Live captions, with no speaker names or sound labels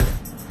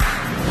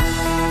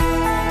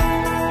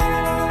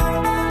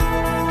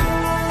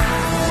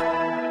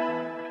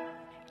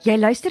Jy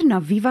luister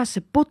na Viva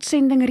se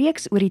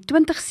potsendingreeks oor die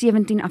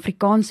 2017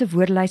 Afrikaanse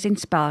woordelys en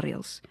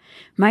spelreëls.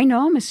 My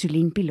naam is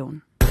Solien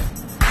Pilon.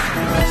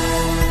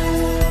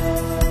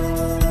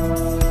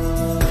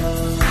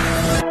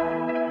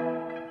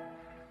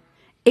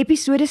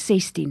 Episode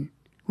 16,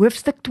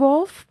 hoofstuk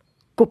 12,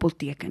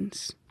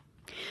 koppeltekens.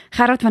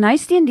 Gerard van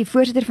Huisteen, die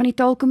voorsitter van die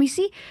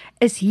Taalkommissie,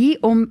 is hier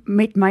om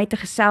met my te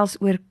gesels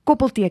oor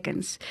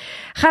koppeltekens.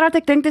 Gerard,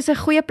 ek dink dit is 'n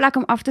goeie plek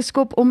om af te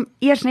skop om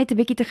eers net 'n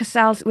bietjie te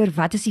gesels oor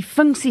wat is die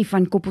funksie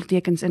van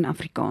koppeltekens in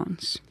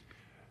Afrikaans.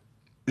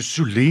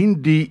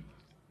 Solien, die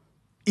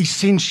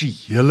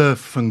essensiële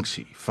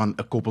funksie van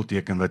 'n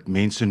koppelteken wat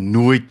mense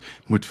nooit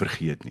moet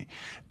vergeet nie,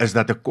 is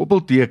dat 'n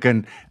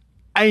koppelteken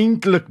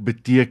eintlik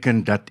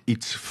beteken dat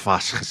iets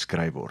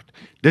vasgeskryf word.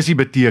 Dis die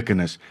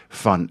betekenis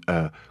van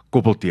 'n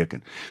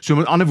koppelteken. So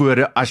met ander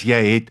woorde, as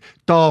jy het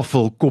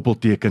tafel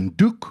koppelteken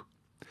doek,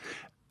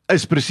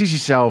 is presies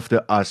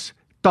dieselfde as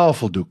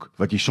tafeldoek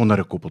wat jy sonder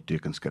 'n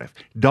koppelteken skryf.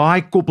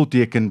 Daai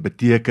koppelteken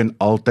beteken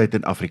altyd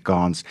in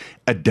Afrikaans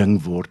 'n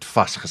ding word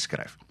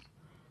vasgeskryf.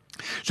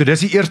 So dis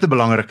die eerste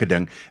belangrike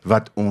ding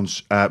wat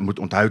ons moet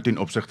onthou ten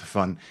opsigte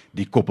van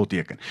die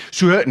koppelteken.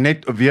 So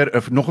net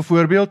weer nog 'n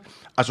voorbeeld,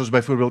 as ons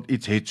byvoorbeeld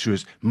iets het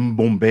soos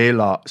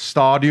Mbombela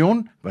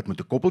Stadion wat met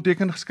 'n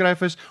koppelteken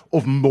geskryf is,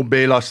 of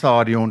Mbombela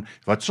Stadion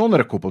wat sonder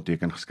 'n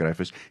koppelteken geskryf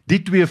is,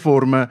 die twee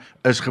forme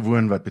is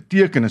gewoon wat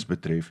betekenis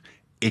betref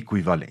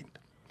ekwivalent.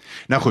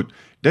 Nou goed,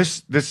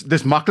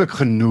 dis maklik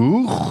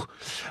genoeg,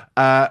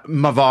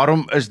 maar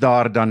waarom is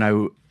daar dan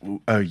nou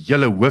 'n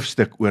hele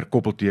hoofstuk oor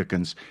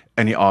koppeltekens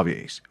in die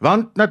AWS?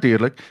 Want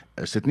natuurlik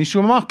is dit nie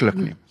so maklik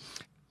nie.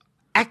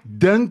 Ek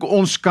dink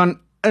ons kan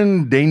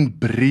in den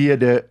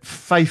brede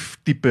 5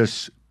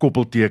 tipes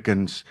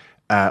koppeltekens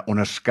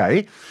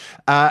onderskei.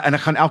 En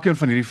ek gaan elkeen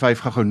van hierdie 5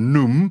 gou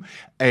noem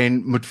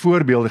en met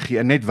voorbeelde gee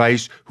en net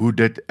wys hoe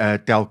dit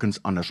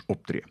telkens anders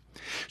optree.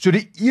 So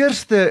die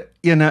eerste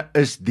ene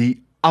is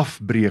die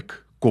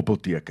afbreek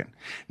koppelteken.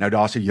 Nou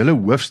daar's 'n hele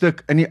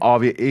hoofstuk in die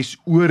AWS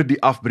oor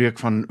die afbreek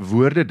van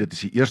woorde. Dit is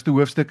die eerste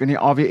hoofstuk in die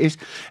AWS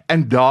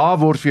en daar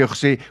word vir jou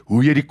gesê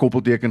hoe jy die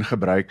koppelteken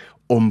gebruik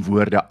om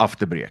woorde af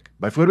te breek.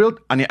 Byvoorbeeld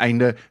aan die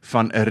einde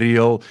van 'n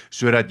reël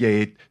sodat jy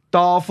het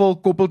tafel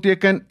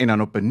koppelteken en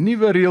dan op 'n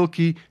nuwe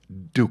reeltjie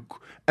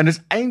doek. En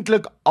dis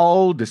eintlik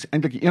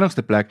die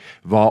enigste plek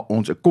waar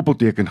ons 'n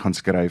koppelteken gaan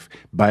skryf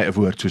by 'n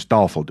woord soos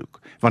tafeldoek.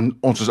 Want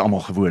ons is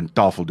almal gewoon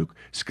tafeldoek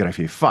skryf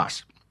jy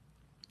vas.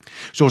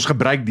 So ons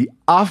gebruik die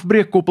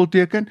afbreek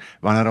koppelteken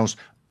wanneer ons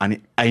aan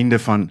die einde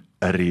van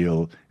 'n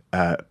reël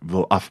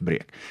wil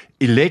afbreek.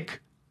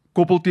 Elek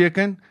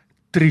koppelteken,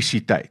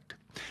 trisiteit.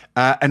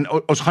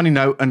 En ons gaan nie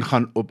nou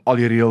ingaan op al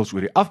die reëls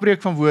oor die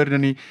afbreek van woorde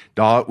nie.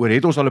 Daaroor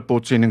het ons al 'n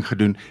potsending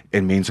gedoen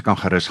en mense kan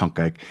gerus gaan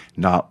kyk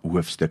na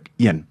hoofstuk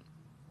 1.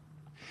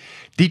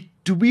 Die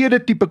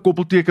tweede tipe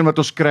koppelteken wat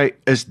ons kry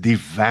is die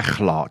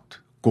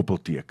weglaat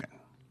koppelteken.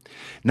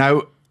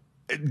 Nou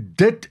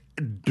dit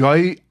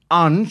dui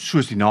aan,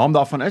 soos die naam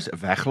daarvan is, 'n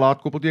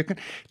weglaat koppelteken,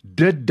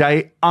 dit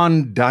dui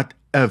aan dat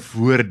 'n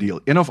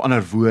woorddeel, een of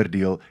ander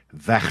woorddeel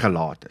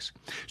weggelaat is.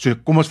 So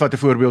kom ons vat 'n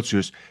voorbeeld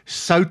soos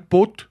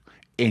soutpot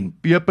en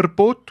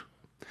peperpot,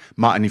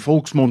 maar in die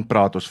volksmond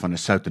praat ons van 'n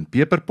sout en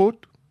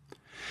peperpot.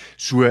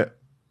 So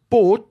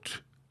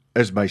pot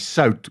is by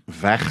sout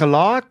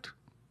weggelaat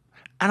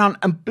en dan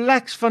in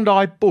plek van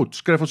daai pot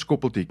skryf ons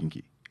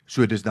koppeltekentjie.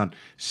 So dis dan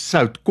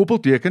sout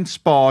koppelteken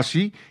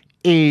spasie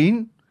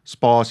en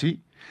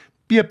spasie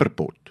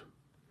peperpot.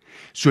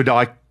 So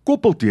daai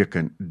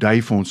koppelteken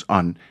dui vir ons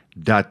aan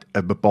dat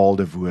 'n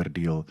bepaalde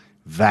woorddeel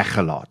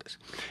weggelaat is.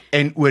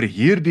 En oor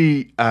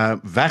hierdie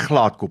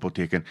weglaat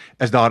koppelteken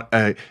is daar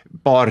 'n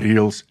paar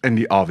reëls in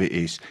die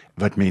AWS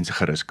wat mense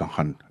gerus kan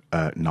gaan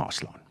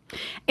naslaan.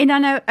 En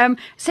dan nou,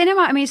 sê nou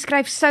maar 'n mens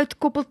skryf sout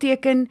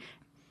koppelteken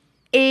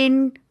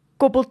en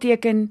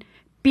koppelteken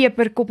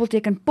peper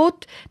koppelteken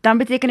pot, dan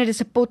beteken dit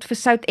is 'n pot vir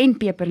sout en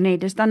peper, nee,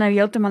 dis dan nou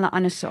heeltemal 'n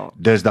ander saak.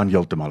 Dis dan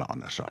heeltemal 'n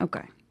ander saak.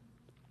 Okay.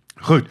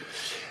 Goed,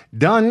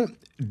 dan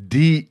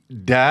die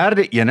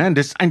derde ene, en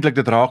dis eintlik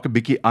dit raak 'n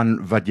bietjie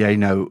aan wat jy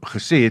nou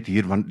gesê het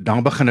hier, want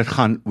dan begin dit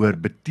gaan oor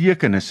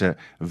betekenisse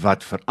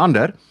wat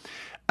verander.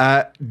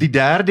 Die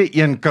derde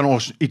een kan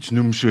ons iets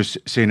noem soos,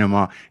 sê nou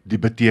maar, die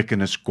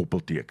betekenis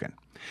koppelteken.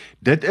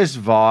 Dit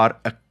is waar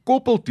 'n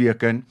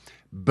koppelteken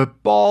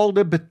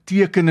bepaalde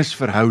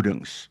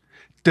betekenisverhoudings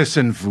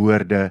tussen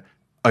woorde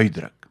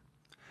uitdruk.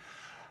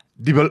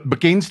 Die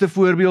bekendste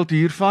voorbeeld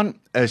hiervan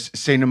is,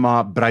 sê nou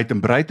maar,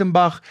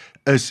 Breitenbach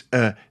is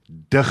 'n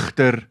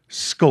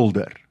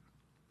digter-skilder.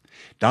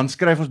 Dan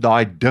skryf ons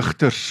daai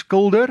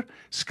digter-skilder,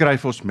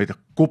 skryf ons met 'n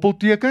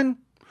koppelteken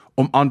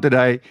om aan te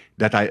dui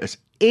dat hy is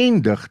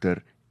en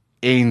digter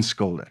en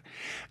skilder.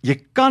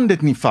 Jy kan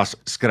dit nie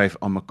vasskryf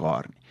aan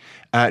mekaar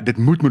nie. Dit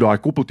moet met daai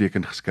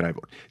koppelteken geskryf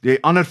word.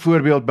 Die ander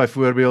voorbeeld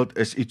byvoorbeeld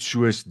is iets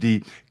soos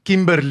die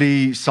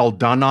Kimberley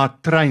Saldanha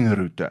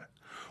treinroete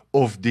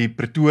of die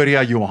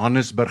Pretoria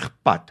Johannesburg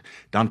pad.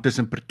 Dan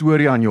tussen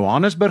Pretoria en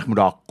Johannesburg moet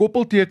daar 'n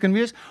koppelteken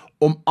wees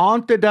om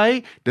aan te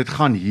dui, dit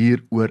gaan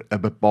hier oor 'n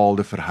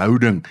bepaalde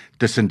verhouding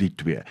tussen die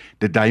twee.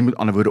 Dit dui met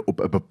ander woorde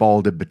op 'n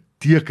bepaalde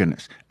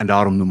betekenis en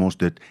daarom noem ons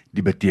dit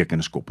die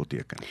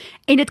betekeniskoppelteken.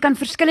 En dit kan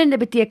verskillende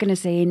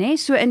betekenisse hê, né?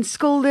 So in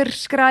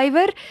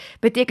skilder-skrywer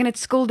beteken dit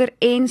skilder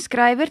en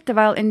skrywer,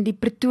 terwyl in die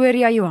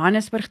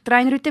Pretoria-Johannesburg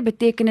treinroete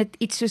beteken dit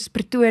iets soos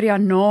Pretoria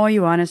na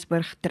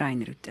Johannesburg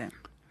treinroete.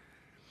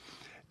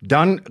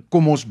 Dan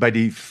kom ons by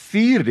die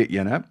 4de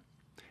ene,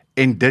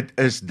 en dit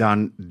is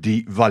dan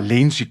die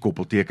valensie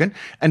koppelteken,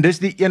 en dis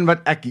die een wat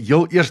ek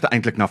heel eerste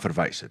eintlik na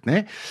verwys het,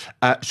 né?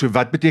 So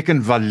wat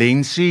beteken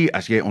valensie?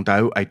 As jy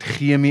onthou uit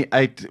chemie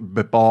uit,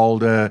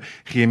 bepaalde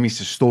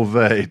chemiese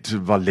stowwe het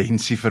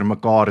valensie vir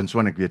mekaar en so,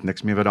 en ek weet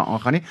niks meer wat daar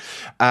aangaan nie.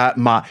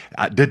 Maar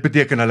dit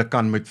beteken hulle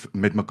kan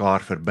met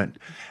mekaar verbind.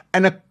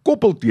 En 'n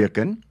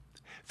koppelteken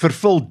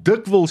vervul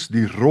dikwels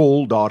die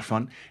rol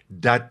daarvan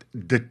dat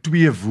dit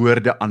twee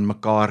woorde aan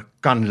mekaar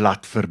kan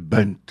laat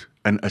verbind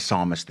in 'n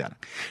samestelling.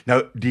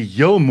 Nou, die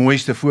heel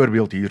mooiste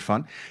voorbeeld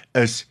hiervan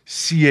is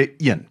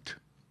C-eend.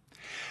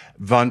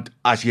 Want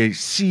as jy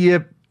C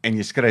en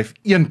jy skryf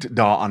eend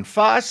daaraan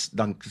vas,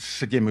 dan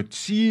sit jy met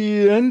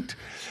C-eend,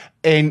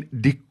 en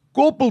die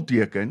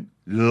koppelteken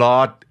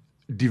laat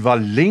die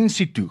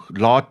valensie toe,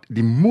 laat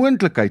die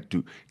moontlikheid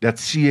toe, dat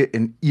C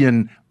en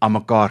een aan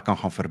mekaar kan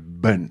gaan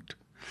verbind.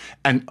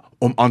 En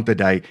om aan te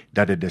dui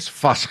dat dit dus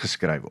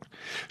vasgeskryf word.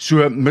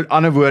 So, met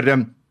ander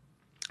woorde,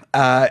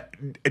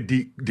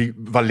 die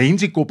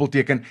valensie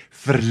koppelteken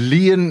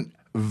verleen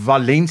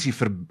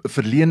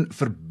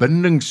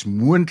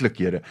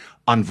verbindingsmoontlikhede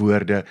aan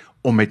woorde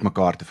om met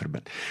mekaar te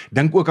verbind.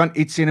 Dink ook aan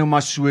iets sê nou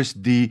maar soos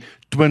die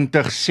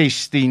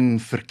 2016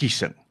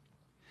 verkiesing.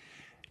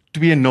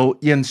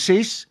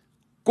 2016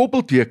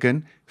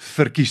 koppelteken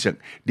verkiesing.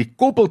 Die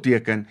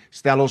koppelteken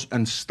stel ons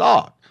in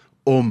staat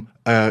om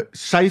 'n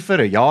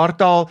syfer, 'n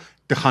jaartal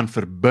te gaan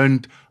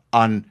verbind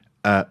aan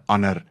 'n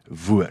ander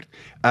woord.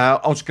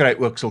 Ons kry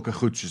ook sulke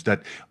goed soos dat,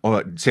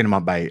 sê nou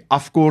maar by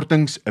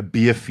afkortings, 'n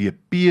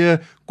BVP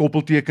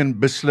koppelteken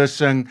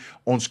beslissing,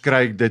 ons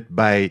kry dit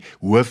by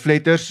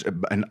hoofletters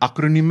in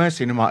akronieme,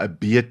 sê nou maar 'n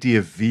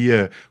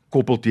BTW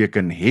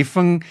koppelteken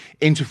heffing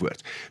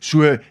ensovoorts.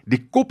 So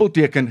die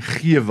koppelteken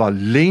gee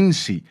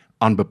valensie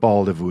aan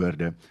bepaalde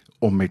woorde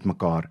om met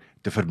mekaar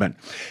te verbind.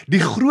 Die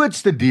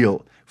grootste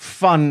deel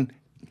van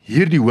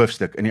hierdie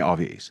hoofstuk in die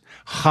AWS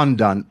gaan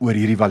dan oor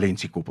hierdie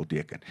valensie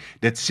koppelteken.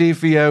 Dit sê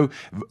vir jou,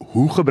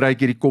 hoe gebruik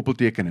jy die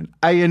koppelteken in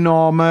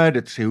eiename,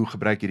 dit sê hoe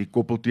gebruik jy die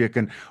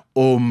koppelteken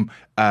om,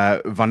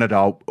 wanneer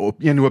daar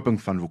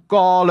opeenhoping van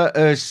vokale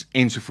is,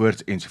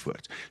 ensovoorts,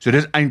 ensovoorts. So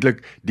dis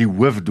eintlik die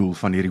hoofdoel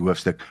van hierdie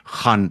hoofstuk,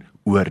 gaan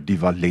oor die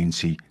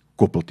valensie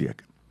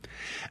koppelteken.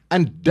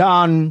 En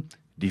dan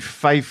die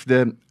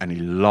 5de en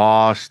die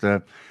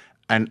laaste,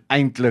 en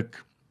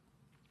eintlik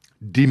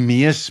die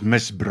mees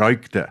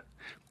misbruikte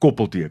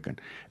koppelteken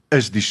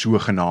is die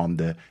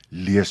sogenaamde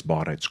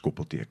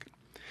leesbaarheidskoppelteken.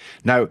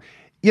 Nou,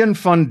 een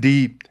van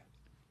die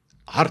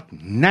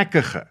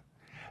hardnekkige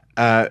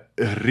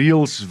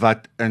reëls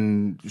wat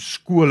in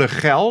skole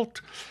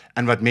geld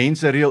en wat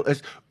mense reël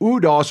is,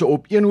 daar's 'n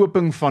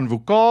opeenhoping van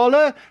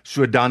vokale,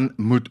 so dan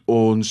moet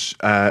ons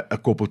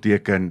 'n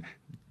koppelteken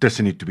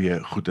tussen die twee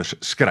goeters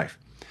skryf.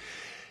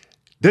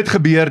 Dit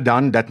gebeur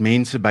dan dat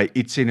mense by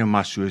iets sê nou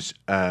maar soos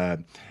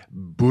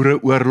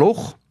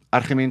boereoorlog,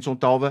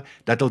 argumentsontalwe,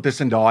 dat hulle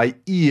tussen daai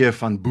E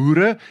van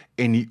boere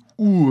en die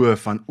O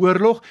van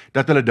oorlog,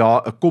 dat hulle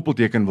daar 'n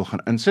koppelteken wil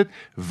gaan insit,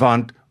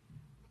 want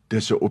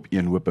dis 'n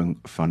opeenhoping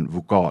van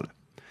vokale.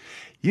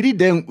 Hierdie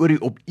ding oor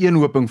die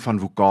opeenhoping van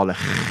vokale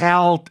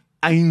geld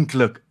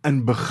eintlik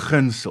in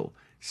beginsel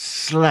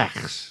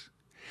slegs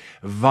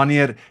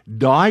wanneer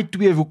daai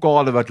twee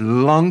vokale wat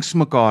langs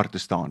mekaar te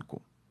staan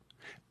kom,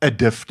 'n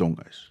diftong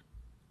is,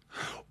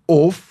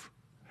 of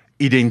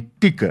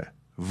identieke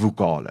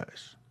vokale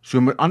is.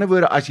 So met ander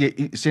woorde, as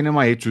jy sê nou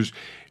maar het soos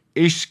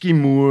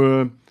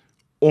Eskimo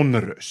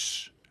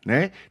onrus,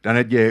 né? Dan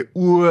het jy 'n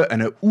O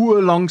en 'n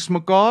O langs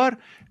mekaar,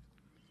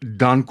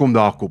 dan kom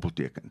daar 'n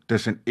koppelteken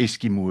tussen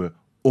Eskimo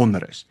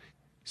onrus.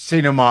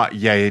 Sê nou maar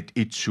jy het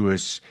iets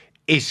soos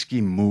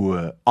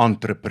Eskimo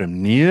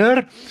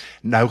entrepreneur.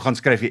 Nou gaan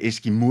skryf jy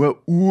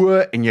Eskimo O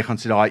en jy gaan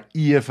sit daai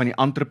E van die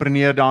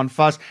entrepreneur daarin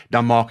vas,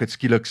 dan maak dit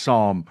skielik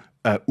saam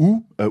 'n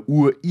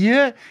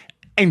O-E,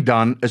 en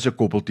dan is 'n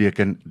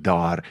koppelteken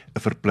daar 'n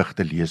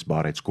verpligte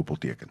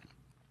leesbaarheidskoppelteken.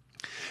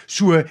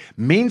 So,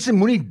 mense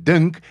moenie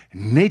dink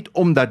net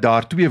omdat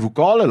daar twee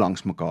vokale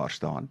langs mekaar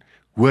staan,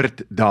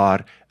 hoort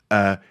daar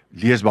 'n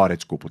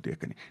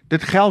leesbaarheidskoppelteken nie.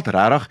 Dit geld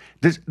regtig,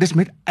 dis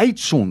met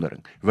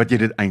uitsondering wat jy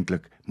dit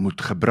eintlik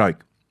moet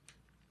gebruik.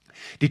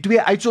 Die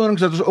twee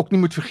uitsonderings wat ons ook nie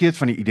moet vergeet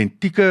van die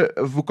identieke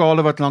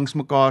vokale wat langs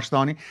mekaar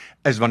staan nie,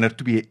 is wanneer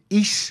twee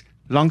I's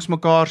langs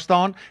mekaar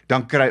staan,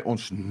 dan kry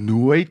ons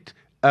nooit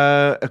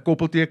 'n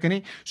koppelteken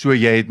nie. So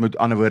jy het met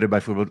ander woorde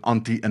byvoorbeeld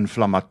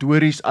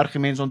anti-inflammatories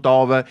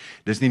argumentsontalwe,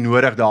 dis nie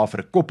nodig daar vir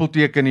 'n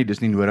koppelteken nie, dis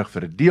nie nodig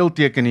vir 'n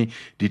deelteken nie,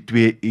 die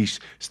twee I's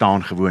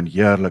staan gewoon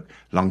heerlik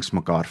langs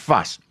mekaar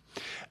vas.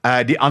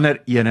 Die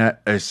ander ene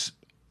is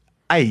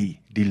y,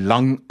 die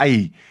lang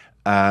y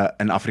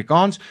in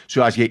Afrikaans.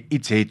 So as jy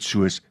iets het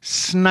soos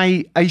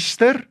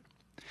snyyster,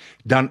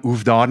 dan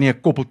hoef daar nie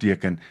 'n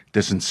koppelteken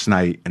tussen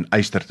sny en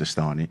yster te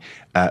staan nie,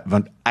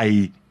 want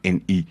y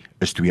en u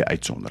is twee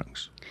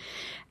uitsonderings.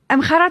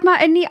 Gerard,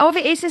 maar in die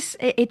AWS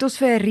het ons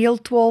vir reël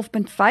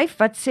 12.5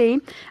 wat sê,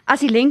 as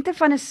die lengte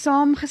van 'n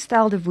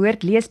saamgestelde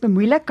woord lees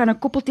bemoeilik, kan 'n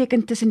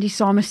koppelteken tussen die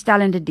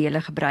samestellende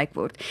dele gebruik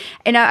word.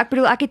 En nou, ek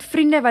bedoel, ek het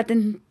vriende wat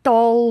in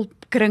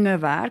taalkringe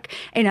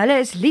werk, en hulle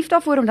is lief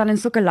daarvoor om dan in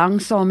sulke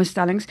lang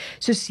samestellings,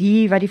 soos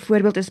hier wat die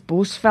voorbeeld is,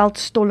 Bosveld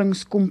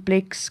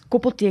Stollingskompleks,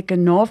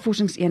 koppelteken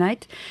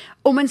navorsingseenheid,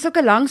 om in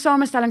sulke lang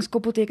samestellings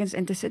koppeltekens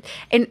in te sit.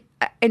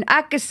 En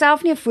ek is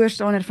self nie 'n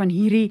voorstander van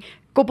hierdie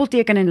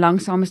koppelteken en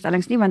lang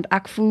samestellings nie, want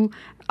ek voel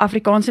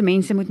Afrikaanse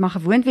mense moet maar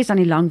gewoond wees aan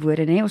die lang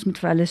woorde, nee, ons moet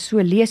vir hulle so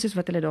lees soos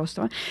wat hulle daar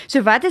staan.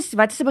 So wat is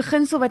 'n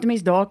beginsel wat 'n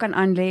mens daar kan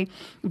aanlê?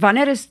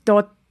 Wanneer is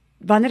daar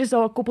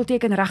 'n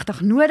koppelteken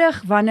regtig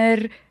nodig?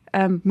 Wanneer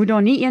moet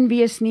daar nie een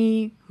wees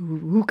nie?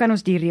 Hoe kan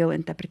ons die reël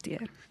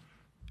interpreteer?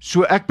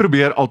 So ek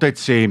probeer altyd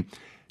sê,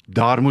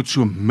 daar moet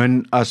so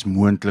min as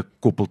moontlik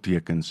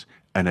koppeltekens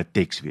in 'n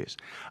teks wees.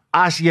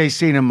 As jy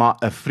sê net maar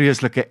 'n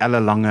vreeslike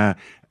ellelange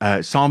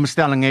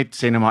samestelling het,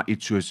 sê net maar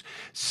iets soos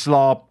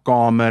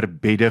slaapkamer,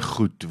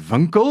 beddegoed,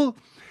 winkel,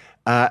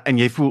 en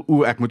jy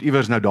voel, ek moet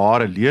iewers nou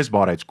daar 'n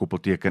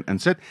leesbaarheidskoppelteken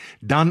insit,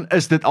 dan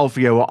is dit al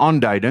vir jou 'n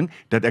aanduiding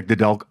dat ek dit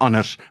dalk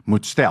anders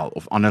moet stel,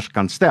 of anders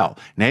kan stel,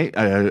 nê?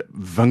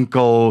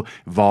 Winkel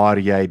waar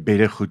jy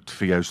beddegoed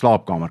vir jou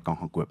slaapkamer kan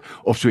gaan koop,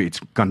 of so iets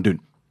kan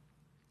doen.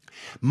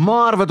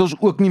 Maar wat ons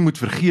ook nie moet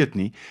vergeet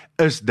nie,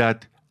 is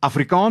dat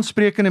Afrikaans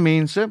sprekende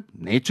mense,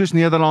 net soos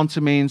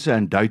Nederlandse mense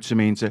en Duitse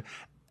mense,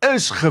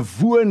 is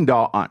gewoon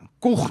daaraan,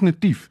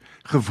 kognitief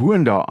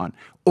gewoon daaraan,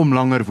 om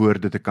langer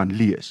woorde te kan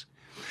lees.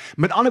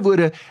 Met ander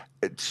woorde,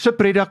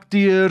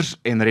 subredakteurs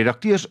en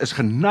redakteurs is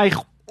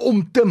geneig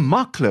om te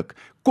maklik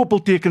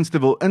koppeltekens te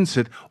wil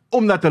insit,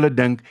 omdat hulle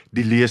dink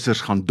die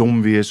lesers gaan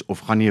dom wees of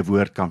gaan nie 'n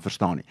woord kan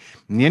verstaan nie.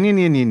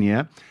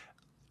 Nee.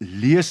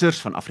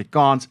 Lesers van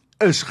Afrikaans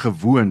is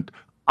gewoond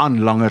aan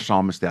langer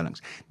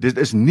samestellings. Dit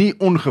is nie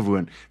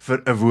ongewoon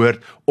vir 'n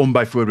woord om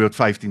byvoorbeeld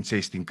 15,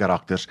 16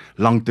 karakters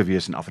lang te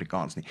wees in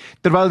Afrikaans nie,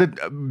 terwyl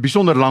dit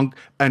besonder lank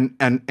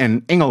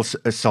in Engels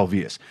sal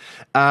wees.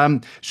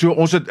 So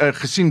ons het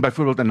gesien,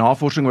 byvoorbeeld in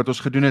navorsing wat ons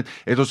gedoen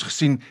het ons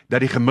gesien dat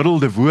die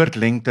gemiddelde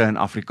woordlengte in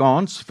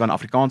Afrikaans, van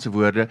Afrikaanse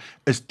woorde,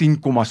 is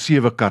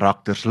 10,7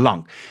 karakters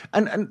lank.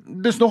 En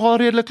dis nogal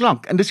redelik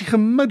lank, en dis die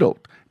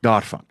gemiddeld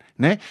daarvan,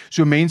 né?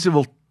 So mense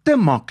wil te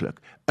maklik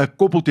 'n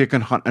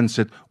koppelteken gaan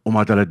insit,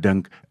 omdat hulle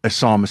dink 'n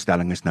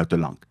samestelling is nou te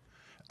lank.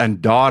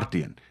 En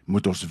daarteen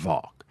moet ons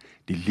waak.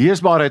 Die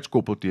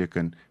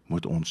leesbaarheidskoppelteken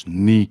moet ons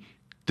nie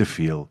te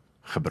veel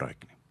gebruik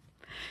nie.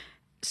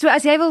 So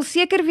as jy wil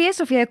seker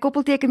wees of jy 'n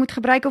koppelteken moet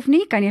gebruik of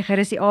nie, kan jy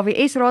gerus die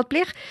AWS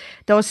raadpleeg.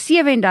 Daar's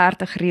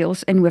 37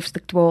 reëls in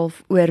hoofstuk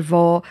 12 oor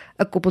waar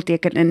 'n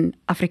koppelteken in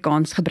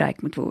Afrikaans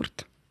gebruik moet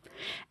word.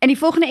 In die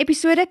volgende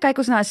episode kyk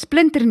ons na 'n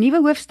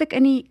splinternuwe hoofstuk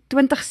in die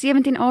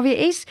 2017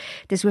 AWS.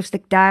 Dis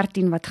hoofstuk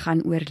 13 wat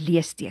gaan oor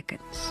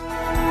leestekens.